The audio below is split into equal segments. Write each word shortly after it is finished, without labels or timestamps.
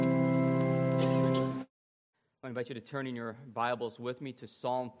I invite you to turn in your Bibles with me to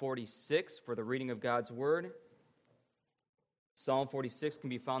Psalm 46 for the reading of God's Word. Psalm 46 can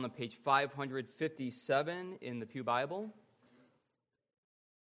be found on page 557 in the Pew Bible.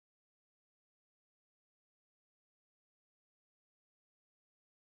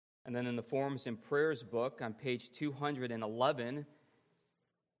 And then in the Forms and Prayers book on page 211,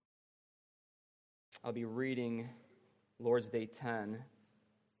 I'll be reading Lord's Day 10.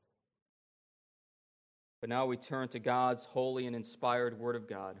 But now we turn to God's holy and inspired Word of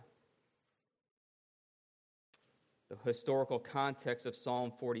God. The historical context of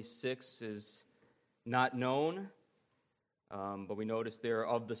Psalm 46 is not known, but we notice they're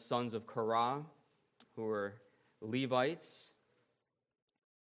of the sons of Korah, who were Levites.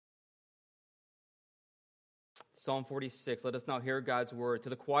 Psalm 46, let us now hear God's word. To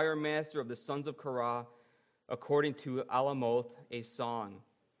the choir master of the sons of Korah, according to Alamoth, a song.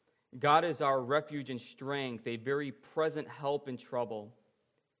 God is our refuge and strength, a very present help in trouble.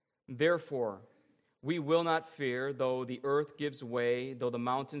 Therefore, we will not fear, though the earth gives way, though the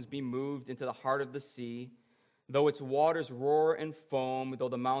mountains be moved into the heart of the sea, though its waters roar and foam, though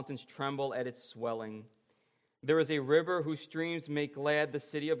the mountains tremble at its swelling. There is a river whose streams make glad the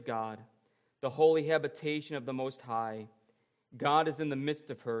city of God, the holy habitation of the Most High. God is in the midst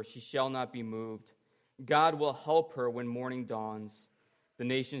of her, she shall not be moved. God will help her when morning dawns. The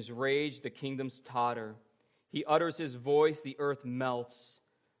nations rage, the kingdoms totter. He utters his voice, the earth melts.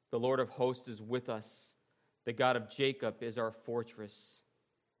 The Lord of hosts is with us. The God of Jacob is our fortress.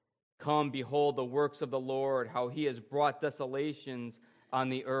 Come, behold the works of the Lord, how he has brought desolations on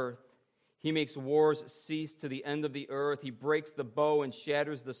the earth. He makes wars cease to the end of the earth. He breaks the bow and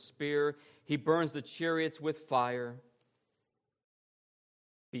shatters the spear. He burns the chariots with fire.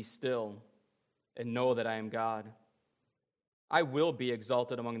 Be still and know that I am God. I will be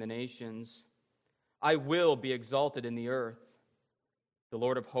exalted among the nations. I will be exalted in the earth. The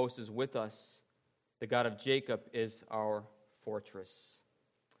Lord of hosts is with us. The God of Jacob is our fortress.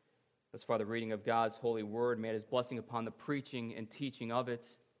 Thus far, the reading of God's holy word. May his blessing upon the preaching and teaching of it.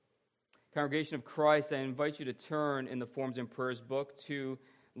 Congregation of Christ, I invite you to turn in the Forms and Prayers book to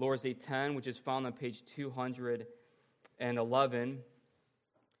Lord's Day 10, which is found on page 211.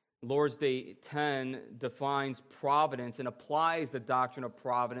 Lord's Day 10 defines providence and applies the doctrine of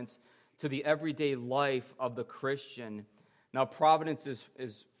providence to the everyday life of the Christian. Now, providence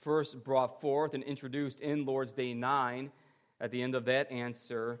is first brought forth and introduced in Lord's Day 9 at the end of that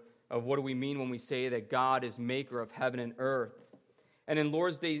answer of what do we mean when we say that God is maker of heaven and earth. And in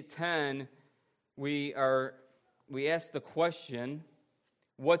Lord's Day 10, we ask the question,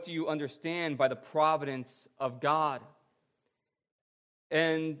 what do you understand by the providence of God?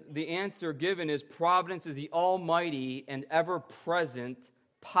 And the answer given is providence is the almighty and ever-present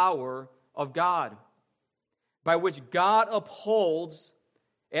power of God, by which God upholds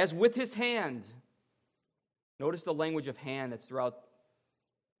as with his hand. Notice the language of hand that's throughout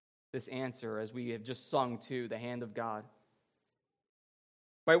this answer as we have just sung to the hand of God.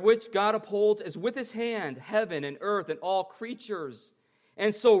 By which God upholds as with his hand heaven and earth and all creatures,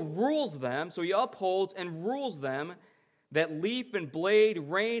 and so rules them, so he upholds and rules them, that leaf and blade,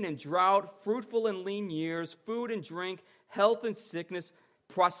 rain and drought, fruitful and lean years, food and drink, health and sickness,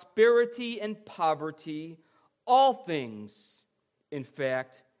 prosperity and poverty, all things, in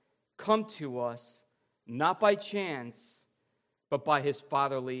fact, come to us, not by chance, but by his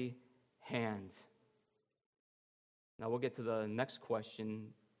fatherly hand. Now we'll get to the next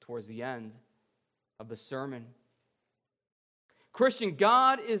question towards the end of the sermon. Christian,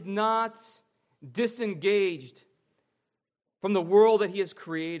 God is not disengaged from the world that he has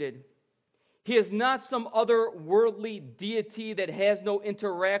created. He is not some other worldly deity that has no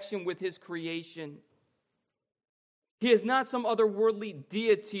interaction with his creation. He is not some other worldly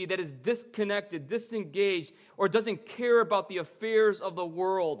deity that is disconnected, disengaged, or doesn't care about the affairs of the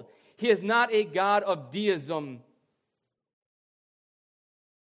world. He is not a God of deism.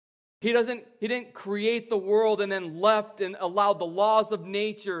 He didn't create the world and then left and allowed the laws of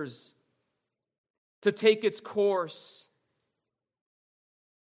natures to take its course.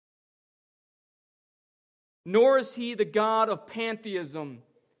 Nor is he the God of pantheism,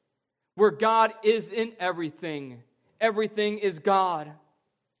 where God is in everything. Everything is God.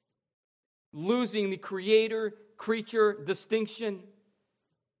 Losing the creator-creature distinction.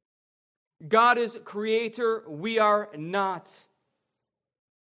 God is creator, we are not.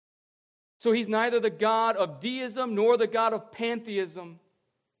 So he's neither the God of deism nor the God of pantheism.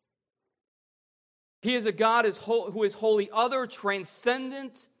 He is a God who is wholly other,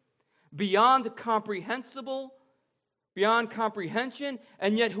 transcendent, beyond comprehension,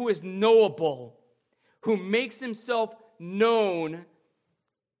 and yet who is knowable, who makes himself known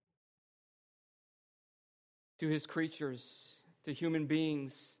to his creatures, to human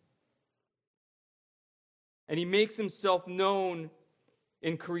beings. And he makes himself known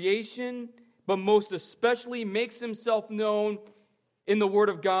in creation, but most especially makes himself known in the Word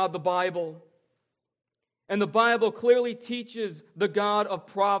of God, the Bible. And the Bible clearly teaches the God of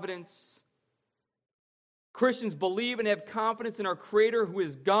providence. Christians believe and have confidence in our Creator, who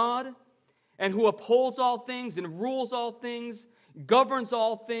is God, and who upholds all things and rules all things, governs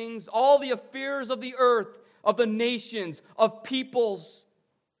all things, all the affairs of the earth, of the nations, of peoples,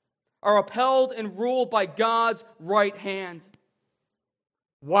 are upheld and ruled by God's right hand.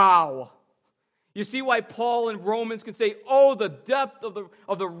 Wow. You see why Paul in Romans can say, oh, the depth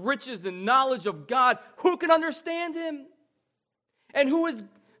of the riches and knowledge of God. Who can understand him? And who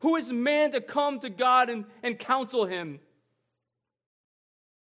is man to come to God and counsel him?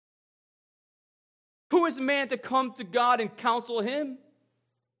 Who is man to come to God and counsel him?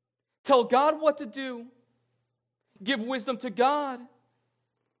 Tell God what to do. Give wisdom to God.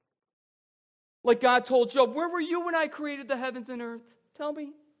 Like God told Job, where were you when I created the heavens and earth? Tell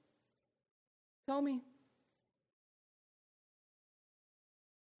me. Tell me.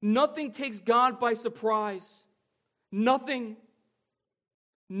 Nothing takes God by surprise. Nothing.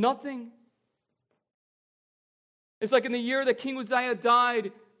 Nothing. It's like in the year that King Uzziah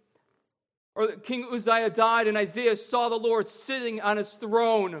died, and Isaiah saw the Lord sitting on his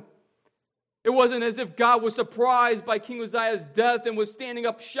throne. It wasn't as if God was surprised by King Uzziah's death and was standing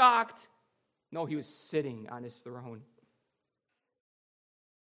up shocked. No, he was sitting on his throne,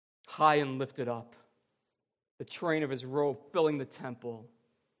 high and lifted up, the train of his robe filling the temple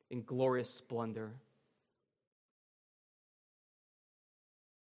in glorious splendor.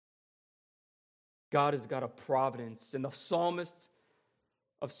 God is God of providence, and the psalmist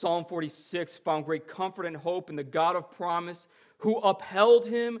of Psalm 46 found great comfort and hope in the God of promise, who upheld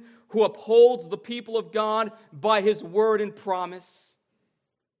him, who upholds the people of God by his word and promise.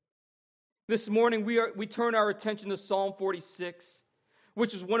 This morning we turn our attention to Psalm 46,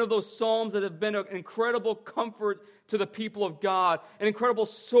 which is one of those psalms that have been an incredible comfort to the people of God, an incredible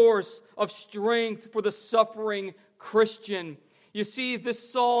source of strength for the suffering Christian. You see,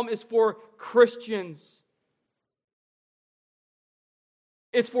 this psalm is for Christians.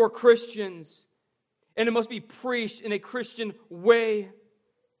 It's for Christians, and it must be preached in a Christian way,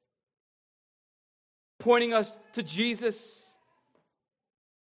 pointing us to Jesus.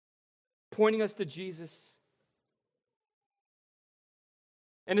 Pointing us to Jesus.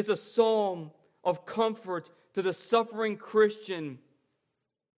 And it's a psalm of comfort to the suffering Christian,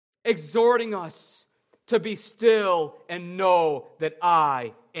 exhorting us to be still and know that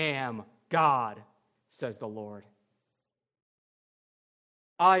I am God, says the Lord.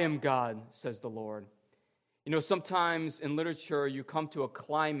 I am God, says the Lord. You know, sometimes in literature you come to a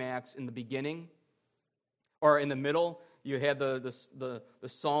climax in the beginning or in the middle. You have the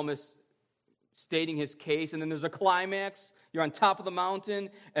psalmist stating his case, and then there's a climax. You're on top of the mountain,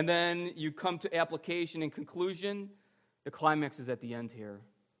 and then you come to application and conclusion. The climax is at the end here.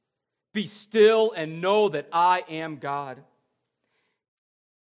 Be still and know that I am God.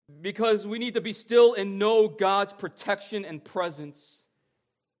 Because we need to be still and know God's protection and presence.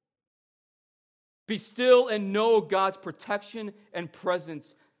 Be still and know God's protection and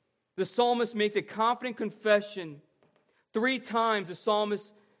presence. The psalmist makes a confident confession. 3 times the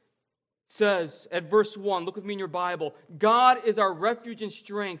psalmist says at verse 1, look with me in your Bible, God is our refuge and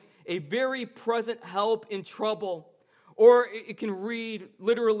strength, a very present help in trouble. Or it can read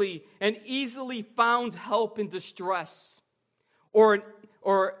literally, an easily found help in distress. Or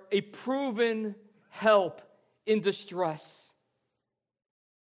a proven help in distress.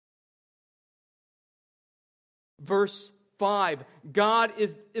 Verse 5, God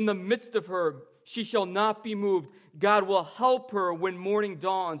is in the midst of her. She shall not be moved. God will help her when morning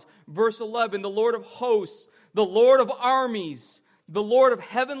dawns. Verse 11, the Lord of hosts, the Lord of armies, the Lord of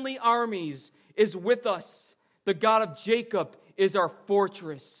heavenly armies is with us. The God of Jacob is our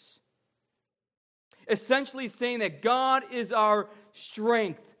fortress. Essentially saying that God is our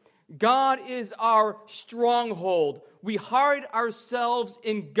strength. God is our stronghold. We hide ourselves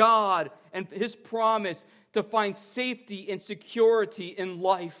in God and His promise to find safety and security in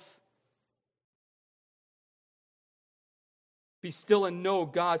life. Be still and know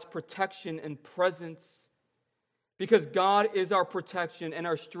God's protection and presence, because God is our protection and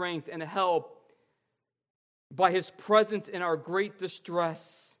our strength and help by His presence in our great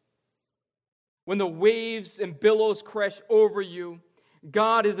distress. When the waves and billows crash over you,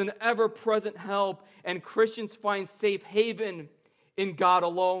 God is an ever-present help, and Christians find safe haven in God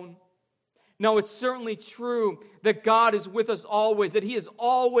alone. Now, it's certainly true that God is with us always, that He is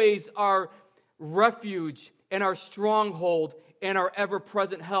always our refuge and our stronghold and our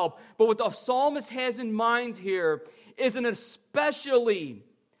ever-present help. But what the psalmist has in mind here is an especially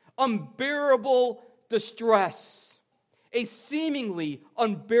unbearable distress, a seemingly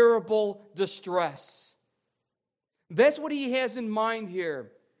unbearable distress. That's what he has in mind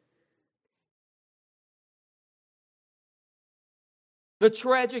here. The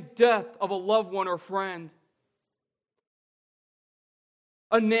tragic death of a loved one or friend,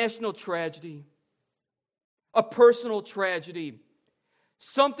 a national tragedy, a personal tragedy,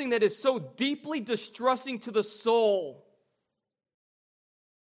 something that is so deeply distressing to the soul.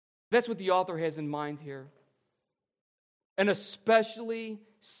 That's what the author has in mind here. An especially,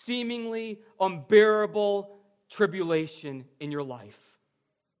 seemingly unbearable tribulation in your life.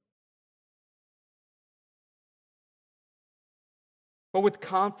 But with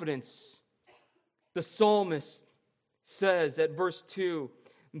confidence, the psalmist says at verse 2,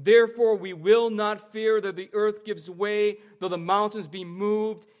 "Therefore we will not fear though the earth gives way, though the mountains be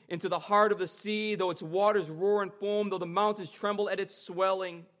moved into the heart of the sea, though its waters roar and foam, though the mountains tremble at its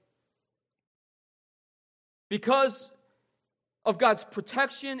swelling." Because of God's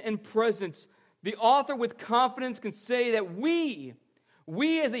protection and presence, the author with confidence can say that we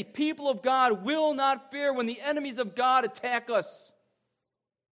as a people of God will not fear when the enemies of God attack us.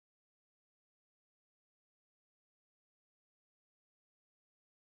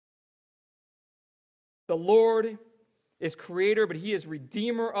 The Lord is creator, but He is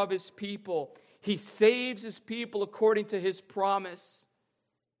redeemer of His people. He saves His people according to His promise.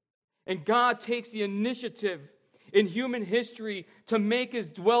 And God takes the initiative in human history to make His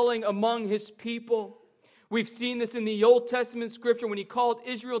dwelling among His people. We've seen this in the Old Testament scripture when He called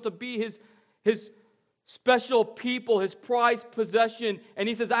Israel to be His special people, His prized possession. And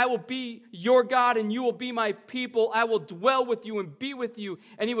He says, "I will be your God and you will be my people. I will dwell with you and be with you."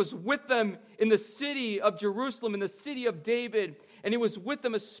 And He was with them in the city of Jerusalem, in the city of David. And He was with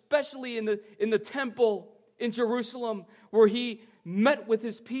them especially in the temple in Jerusalem, where He met with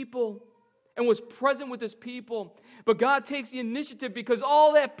His people and was present with His people. But God takes the initiative because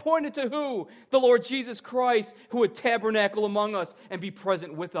all that pointed to who? The Lord Jesus Christ, who would tabernacle among us and be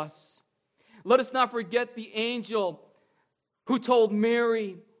present with us. Let us not forget the angel who told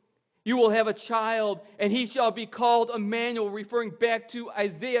Mary, "You will have a child, and he shall be called Emmanuel," referring back to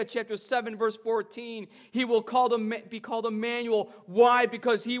Isaiah chapter 7, verse 14. He will be called Emmanuel. Why?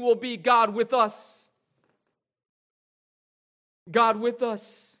 Because he will be God with us. God with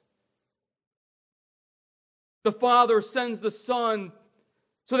us. The Father sends the Son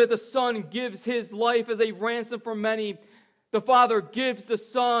so that the Son gives His life as a ransom for many. The Father gives the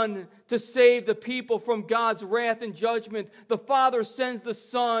Son to save the people from God's wrath and judgment. The Father sends the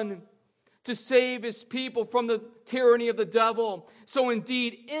Son to save His people from the tyranny of the devil. So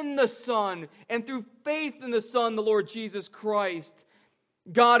indeed, in the Son and through faith in the Son, the Lord Jesus Christ,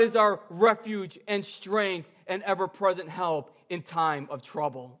 God is our refuge and strength and ever-present help in time of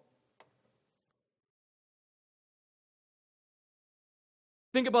trouble.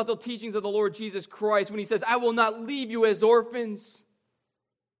 Think about the teachings of the Lord Jesus Christ when He says, "I will not leave you as orphans.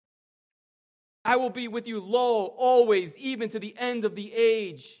 I will be with you, always, even to the end of the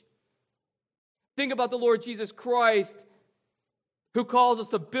age." Think about the Lord Jesus Christ, who calls us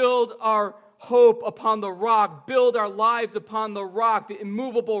to build our hope upon the rock, build our lives upon the rock, the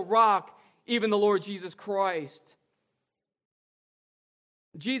immovable rock, even the Lord Jesus Christ.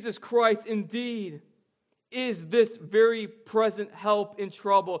 Jesus Christ indeed is this very present help in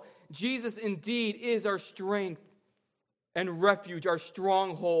trouble. Jesus indeed is our strength and refuge, our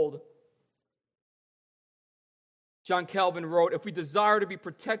stronghold. John Calvin wrote, "If we desire to be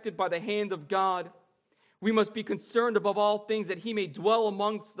protected by the hand of God, we must be concerned above all things that He may dwell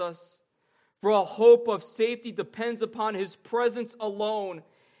amongst us. For all hope of safety depends upon His presence alone,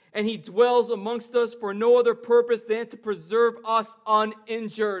 and He dwells amongst us for no other purpose than to preserve us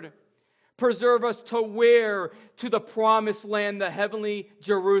uninjured. Preserve us to where? To the promised land, the heavenly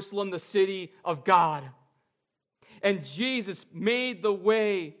Jerusalem, the city of God." And Jesus made the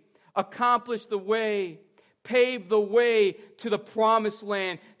way, accomplished the way, paved the way to the promised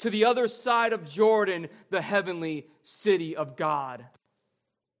land, to the other side of Jordan, the heavenly city of God.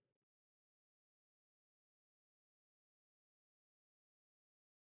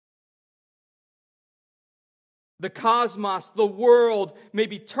 The cosmos, the world, may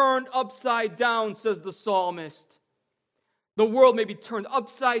be turned upside down, says the psalmist. The world may be turned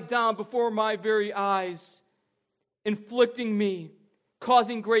upside down before my very eyes, inflicting me,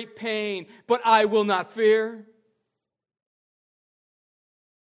 causing great pain, but I will not fear.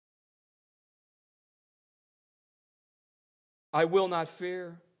 I will not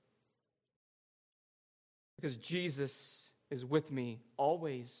fear, because Jesus is with me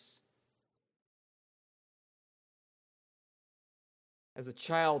always. As a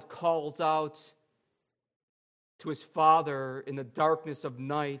child calls out to his father in the darkness of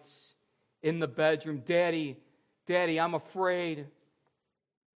nights, in the bedroom, Daddy, Daddy, I'm afraid.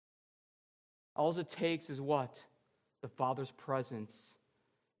 All it takes is what? The father's presence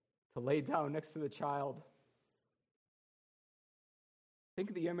to lay down next to the child. Think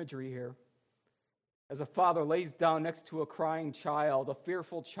of the imagery here. As a father lays down next to a crying child, a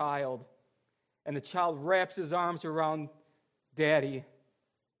fearful child, and the child wraps his arms around Daddy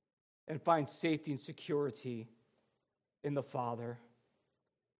and finds safety and security in the Father.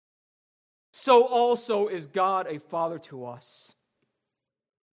 So also is God a father to us,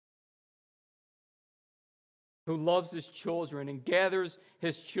 who loves his children and gathers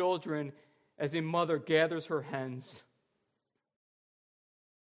his children as a mother gathers her hens.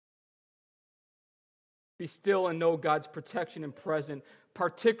 Be still and know God's protection and presence,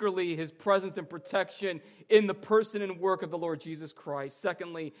 particularly his presence and protection in the person and work of the Lord Jesus Christ.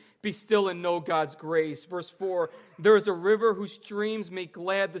 Secondly, be still and know God's grace. Verse 4, there is a river whose streams make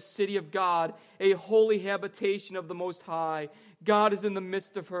glad the city of God, a holy habitation of the Most High. God is in the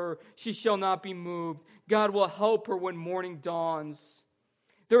midst of her. She shall not be moved. God will help her when morning dawns.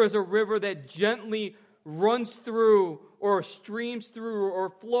 There is a river that gently runs through or streams through or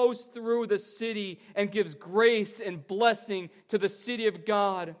flows through the city and gives grace and blessing to the city of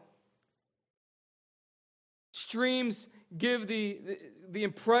God. Streams give the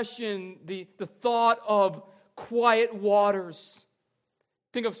impression, the thought of quiet waters.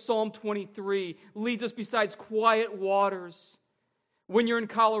 Think of Psalm 23, leads us besides quiet waters. When you're in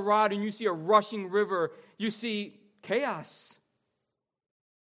Colorado and you see a rushing river, you see chaos.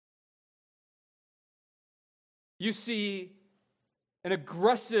 You see an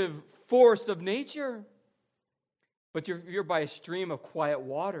aggressive force of nature. But you're by a stream of quiet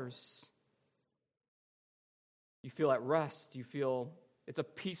waters. You feel at rest. You feel it's a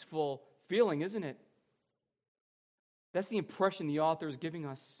peaceful feeling, isn't it? That's the impression the author is giving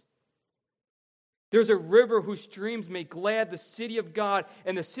us. There's a river whose streams make glad the city of God,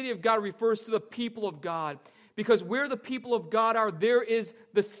 and the city of God refers to the people of God. Because where the people of God are, there is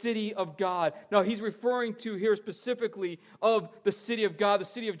the city of God. Now, he's referring to here specifically of the city of God, the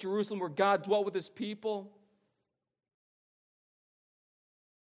city of Jerusalem, where God dwelt with his people.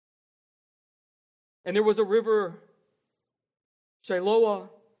 And there was a river, Shiloah,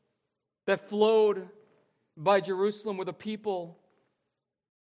 that flowed by Jerusalem, where the people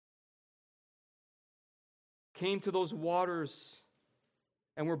came to those waters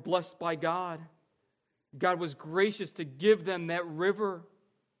and were blessed by God. God was gracious to give them that river.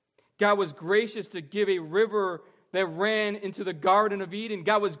 God was gracious to give a river that ran into the Garden of Eden.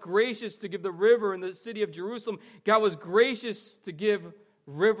 God was gracious to give the river in the city of Jerusalem. God was gracious to give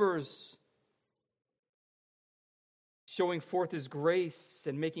rivers, showing forth his grace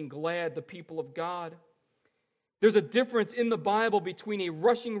and making glad the people of God. There's a difference in the Bible between a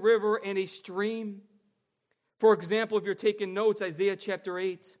rushing river and a stream. For example, if you're taking notes, Isaiah chapter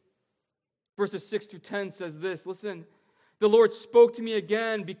 8, verses 6 through 10 says this. Listen, the Lord spoke to me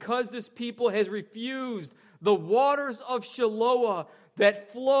again, because this people has refused the waters of Shiloah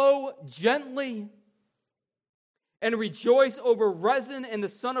that flow gently, and rejoice over Rezin and the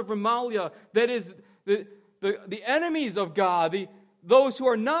son of Remaliah, that is the enemies of God, those who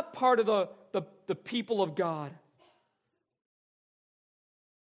are not part of the people of God.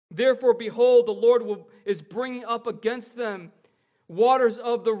 Therefore, behold, the Lord is bringing up against them waters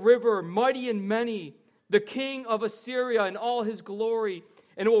of the river, mighty and many, the king of Assyria in all his glory,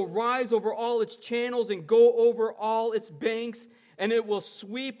 and it will rise over all its channels and go over all its banks, and it will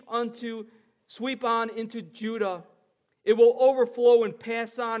sweep on into Judah. It will overflow and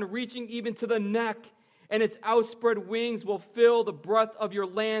pass on, reaching even to the neck, and its outspread wings will fill the breadth of your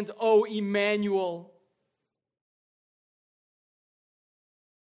land, O Emmanuel.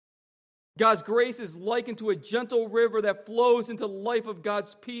 God's grace is likened to a gentle river that flows into the life of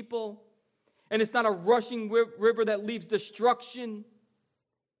God's people. And it's not a rushing river that leaves destruction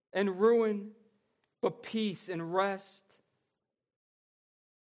and ruin, but peace and rest.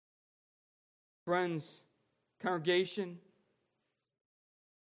 Friends, congregation,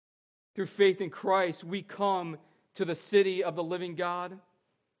 through faith in Christ, we come to the city of the living God.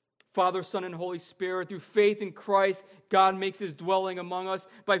 Father, Son, and Holy Spirit. Through faith in Christ, God makes his dwelling among us.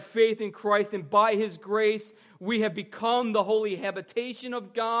 By faith in Christ and by his grace, we have become the holy habitation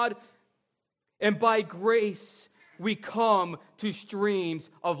of God. And by grace, we come to streams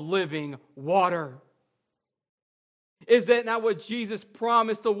of living water. Is that not what Jesus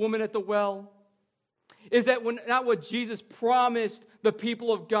promised the woman at the well? Is that not what Jesus promised the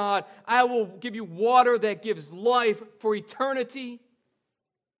people of God? I will give you water that gives life for eternity.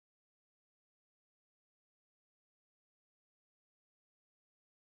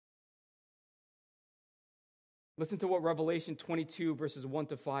 Listen to what Revelation 22, verses 1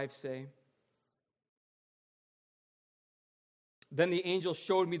 to 5 say. Then the angel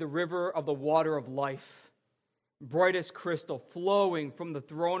showed me the river of the water of life, bright as crystal, flowing from the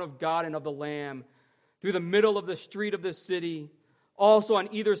throne of God and of the Lamb, through the middle of the street of the city. Also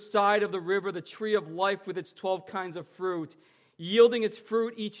on either side of the river, the tree of life with its 12 kinds of fruit, yielding its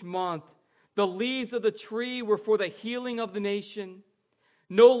fruit each month. The leaves of the tree were for the healing of the nation.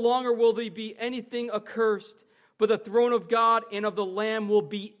 No longer will there be anything accursed, but the throne of God and of the Lamb will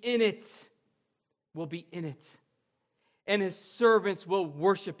be in it. Will be in it. And his servants will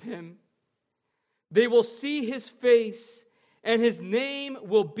worship him. They will see his face, and his name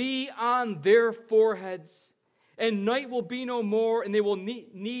will be on their foreheads. And night will be no more, and they will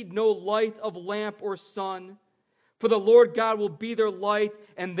need no light of lamp or sun. For the Lord God will be their light,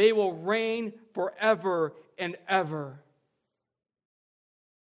 and they will reign forever and ever.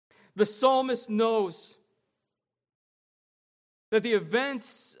 The psalmist knows that the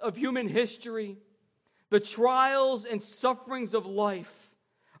events of human history, the trials and sufferings of life,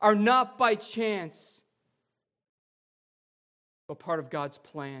 are not by chance, but part of God's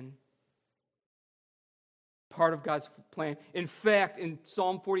plan. Part of God's plan. In fact, in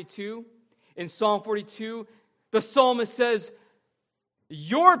Psalm 42, the psalmist says,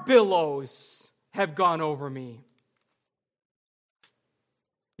 your billows have gone over me.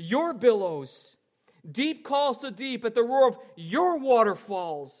 Your billows. Deep calls to deep at the roar of your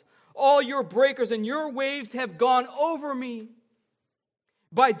waterfalls. All your breakers and your waves have gone over me.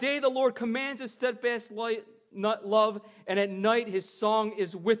 By day the Lord commands his steadfast love, and at night his song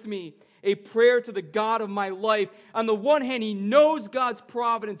is with me, a prayer to the God of my life. On the one hand, he knows God's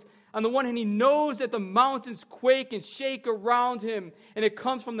providence. On the one hand, he knows that the mountains quake and shake around him, and it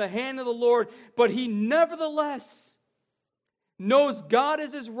comes from the hand of the Lord. But he nevertheless knows God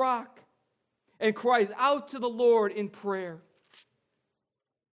is his rock and cries out to the Lord in prayer.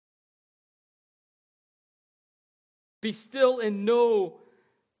 Be still and know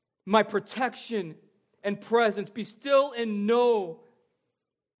my protection and presence. Be still and know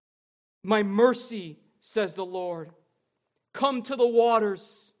my mercy, says the Lord. Come to the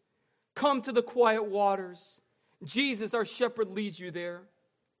waters. Come to the quiet waters. Jesus, our shepherd, leads you there.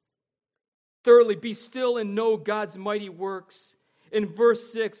 Thirdly, be still and know God's mighty works. In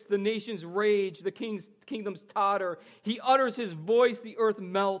verse 6, the nations rage, the kingdoms totter. He utters his voice, the earth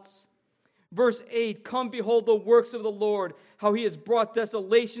melts. Verse 8, come behold the works of the Lord, how he has brought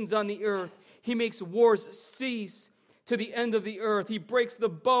desolations on the earth. He makes wars cease to the end of the earth. He breaks the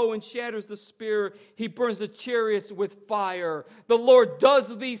bow and shatters the spear. He burns the chariots with fire. The Lord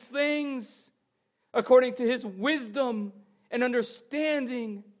does these things according to his wisdom and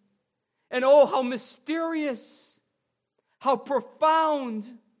understanding. And oh, how mysterious, how profound.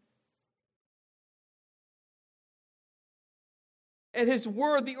 At his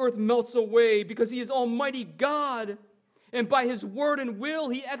word, the earth melts away because he is Almighty God. And by his word and will,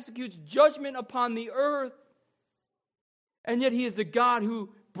 he executes judgment upon the earth. And yet he is the God who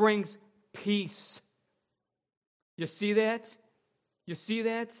brings peace. You see that? You see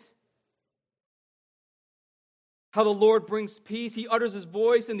that? How the Lord brings peace. He utters his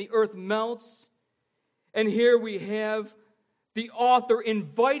voice and the earth melts. And here we have the author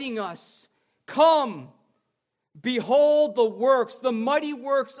inviting us, come, behold the works, the mighty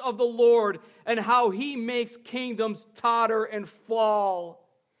works of the Lord, and how he makes kingdoms totter and fall.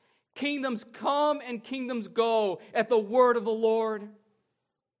 Kingdoms come and kingdoms go at the word of the Lord.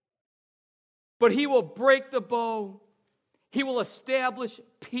 But he will break the bow. He will establish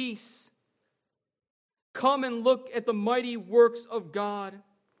peace. Come and look at the mighty works of God.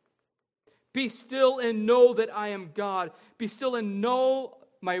 Be still and know that I am God. Be still and know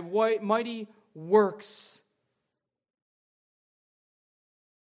my mighty works.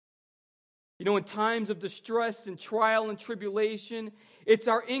 You know, in times of distress and trial and tribulation, it's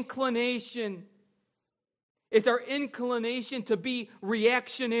our inclination. It's our inclination to be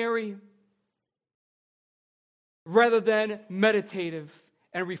reactionary rather than meditative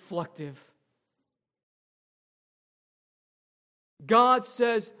and reflective. God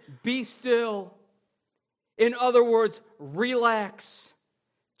says, be still. In other words, relax.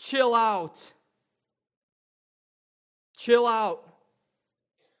 Chill out. Chill out.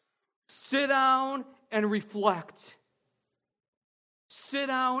 Sit down and reflect. Sit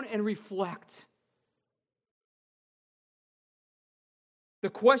down and reflect. The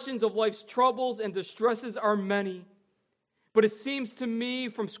questions of life's troubles and distresses are many. But it seems to me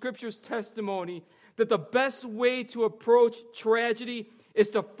from Scripture's testimony that the best way to approach tragedy is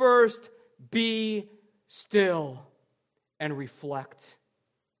to first be still and reflect.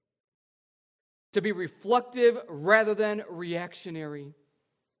 To be reflective rather than reactionary.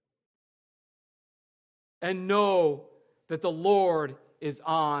 And know that the Lord is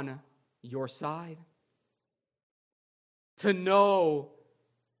on your side. To know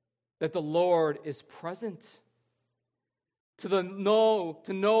that the Lord is present. To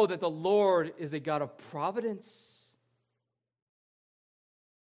know that the Lord is a God of providence.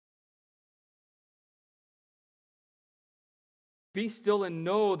 Be still and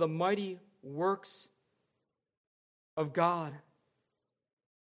know the mighty works of God.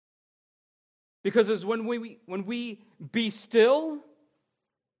 Because it's when we be still,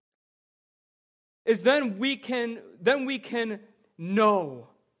 is then we can know.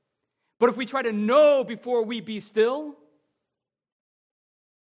 But if we try to know before we be still,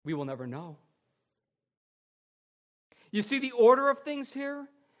 we will never know. You see the order of things here?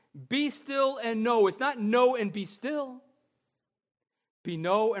 Be still and know. It's not know and be still. Be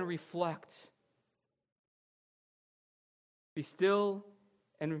know and reflect. Be still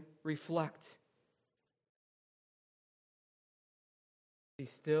and reflect. Be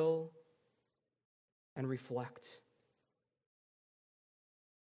still and reflect.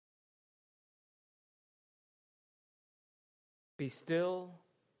 Be still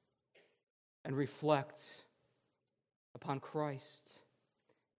and reflect upon Christ.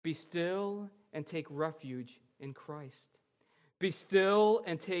 Be still and take refuge in Christ. Be still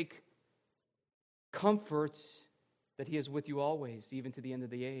and take comfort that He is with you always, even to the end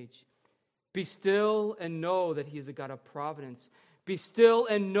of the age. Be still and know that He is a God of providence. Be still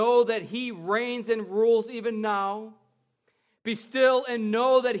and know that He reigns and rules even now. Be still and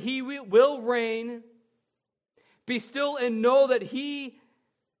know that He will reign. Be still and know that He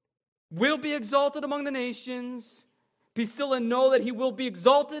will be exalted among the nations. Be still and know that He will be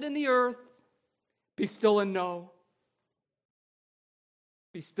exalted in the earth. Be still and know.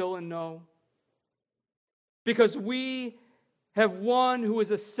 Be still and know. Because we have one who is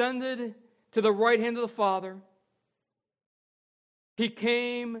ascended to the right hand of the Father. He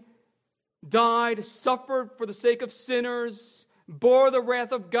came, died, suffered for the sake of sinners, bore the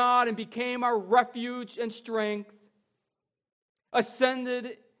wrath of God, and became our refuge and strength.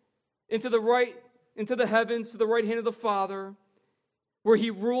 Ascended into the heavens, to the right hand of the Father, where He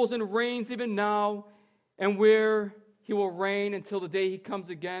rules and reigns even now, and where He will reign until the day He comes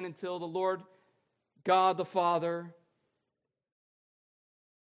again, until the Lord God the Father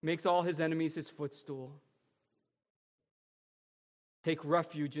makes all His enemies His footstool. Take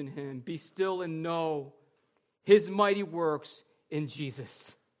refuge in Him. Be still and know His mighty works in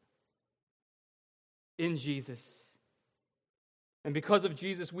Jesus. In Jesus. And because of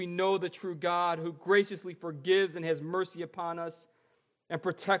Jesus, we know the true God who graciously forgives and has mercy upon us and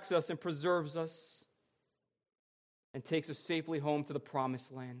protects us and preserves us and takes us safely home to the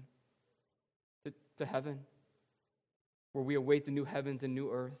promised land, to heaven, where we await the new heavens and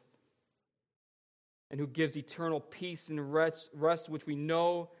new earth, and who gives eternal peace and rest, which we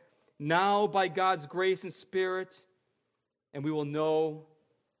know now by God's grace and Spirit, and we will know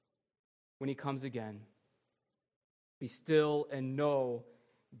when He comes again. Be still and know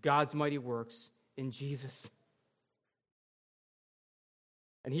God's mighty works in Jesus.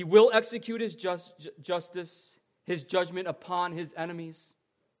 And He will execute His justice, His judgment upon His enemies,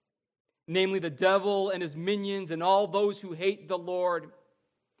 namely the devil and his minions and all those who hate the Lord.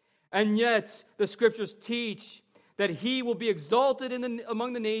 And yet, the Scriptures teach that He will be exalted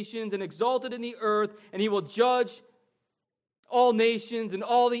among the nations and exalted in the earth, and He will judge all nations and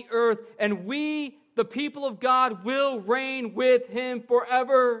all the earth, and we, the people of God, will reign with Him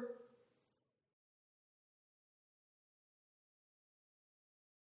forever.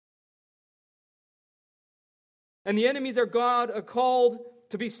 And the enemies of God are called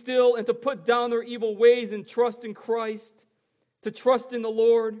to be still and to put down their evil ways and trust in Christ, to trust in the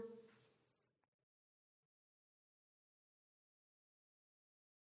Lord.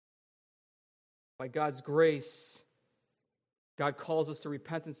 By God's grace, God calls us to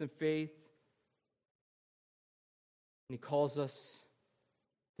repentance and faith. And He calls us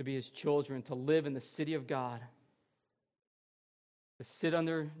to be His children, to live in the city of God, to sit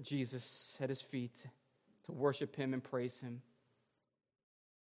under Jesus at His feet, to worship Him and praise Him,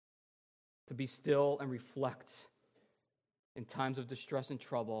 to be still and reflect in times of distress and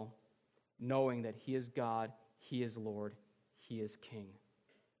trouble, knowing that He is God, He is Lord, He is King.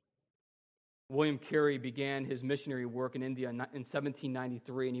 William Carey began his missionary work in India in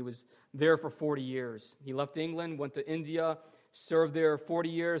 1793, and he was there for 40 years. He left England, went to India, served there 40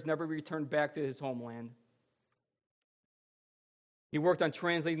 years, never returned back to his homeland. He worked on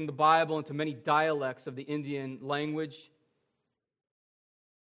translating the Bible into many dialects of the Indian language.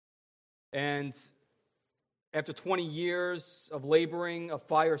 And after 20 years of laboring, a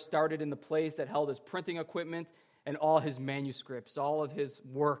fire started in the place that held his printing equipment and all his manuscripts, all of his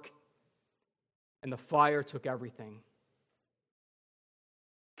work. And the fire took everything.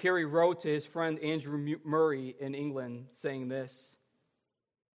 Carey wrote to his friend Andrew Murray in England saying this: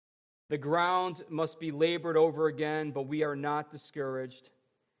 "The ground must be labored over again, but we are not discouraged.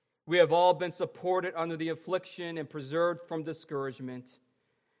 We have all been supported under the affliction and preserved from discouragement.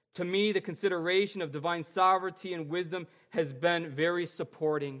 To me, the consideration of divine sovereignty and wisdom has been very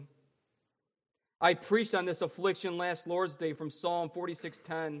supporting. I preached on this affliction last Lord's Day from Psalm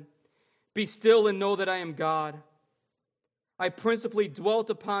 46:10. Be still and know that I am God. I principally dwelt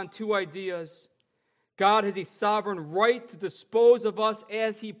upon two ideas. God has a sovereign right to dispose of us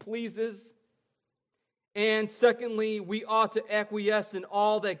as he pleases. And secondly, we ought to acquiesce in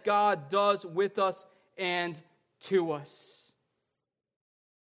all that God does with us and to us.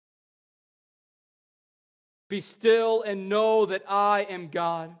 Be still and know that I am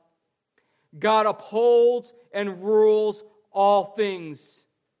God. God upholds and rules all things,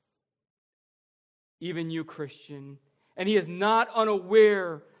 even you, Christian. And he is not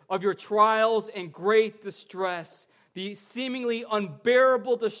unaware of your trials and great distress, the seemingly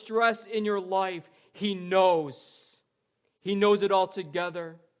unbearable distress in your life. He knows. He knows it all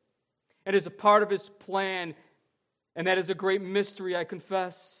together. It is a part of his plan, and that is a great mystery, I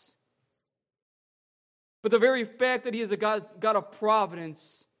confess. But the very fact that he is a God of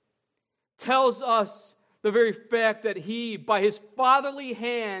providence tells us the very fact that he, by his fatherly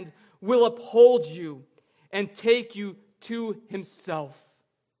hand, will uphold you and take you to himself,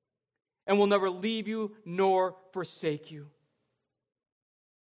 and will never leave you nor forsake you.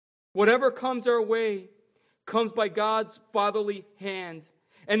 Whatever comes our way comes by God's fatherly hand.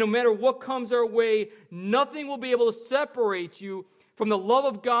 And no matter what comes our way, nothing will be able to separate you from the love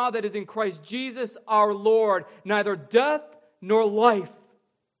of God that is in Christ Jesus our Lord, neither death nor life.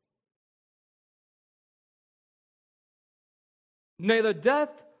 Neither death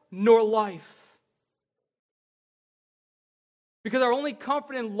nor life. Because our only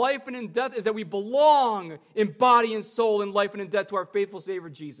comfort in life and in death is that we belong in body and soul, in life and in death, to our faithful Savior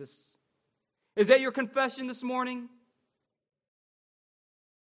Jesus. Is that your confession this morning?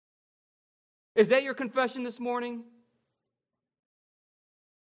 Is that your confession this morning?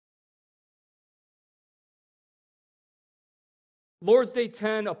 Lord's Day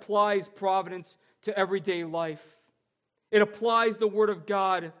 10 applies providence to everyday life. It applies the Word of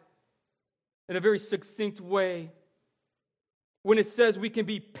God in a very succinct way. When it says we can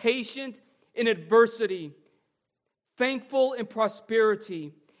be patient in adversity, thankful in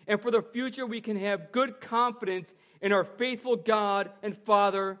prosperity, and for the future we can have good confidence in our faithful God and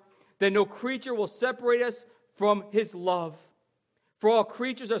Father, that no creature will separate us from his love. For all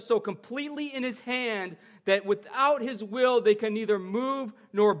creatures are so completely in his hand that without his will they can neither move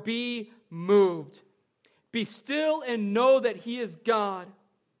nor be moved. Be still and know that he is God.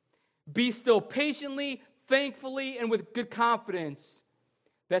 Be still patiently, thankfully, and with good confidence.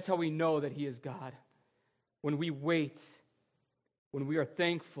 That's how we know that he is God. When we wait, when we are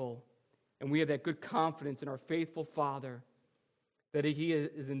thankful, and we have that good confidence in our faithful Father, that he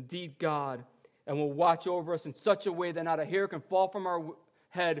is indeed God and will watch over us in such a way that not a hair can fall from our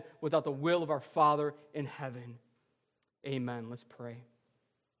head without the will of our Father in heaven. Amen. Let's pray.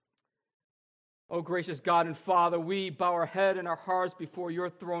 Oh, gracious God and Father, we bow our head and our hearts before your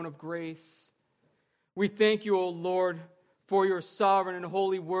throne of grace. We thank you, O Lord, for your sovereign and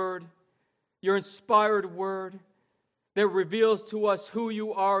holy word, your inspired word that reveals to us who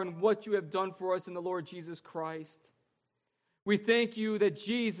you are and what you have done for us in the Lord Jesus Christ. We thank you that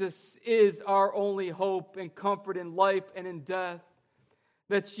Jesus is our only hope and comfort in life and in death.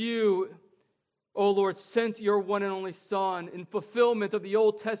 That you, O Lord, sent your one and only Son in fulfillment of the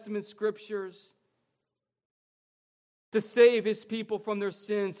Old Testament scriptures to save his people from their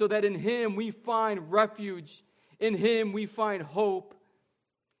sins, so that in him we find refuge, in him we find hope,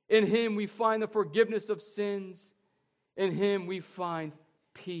 in him we find the forgiveness of sins, in him we find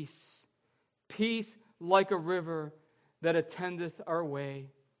peace. Peace like a river that attendeth our way.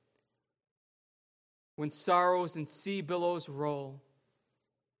 When sorrows and sea billows roll,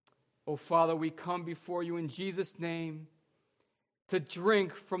 O Father, we come before you in Jesus' name to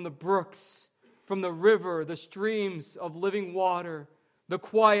drink from the brooks, from the river, the streams of living water, the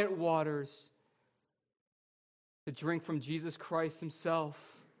quiet waters, to drink from Jesus Christ himself.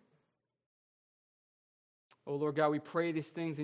 Oh, Lord God, we pray these things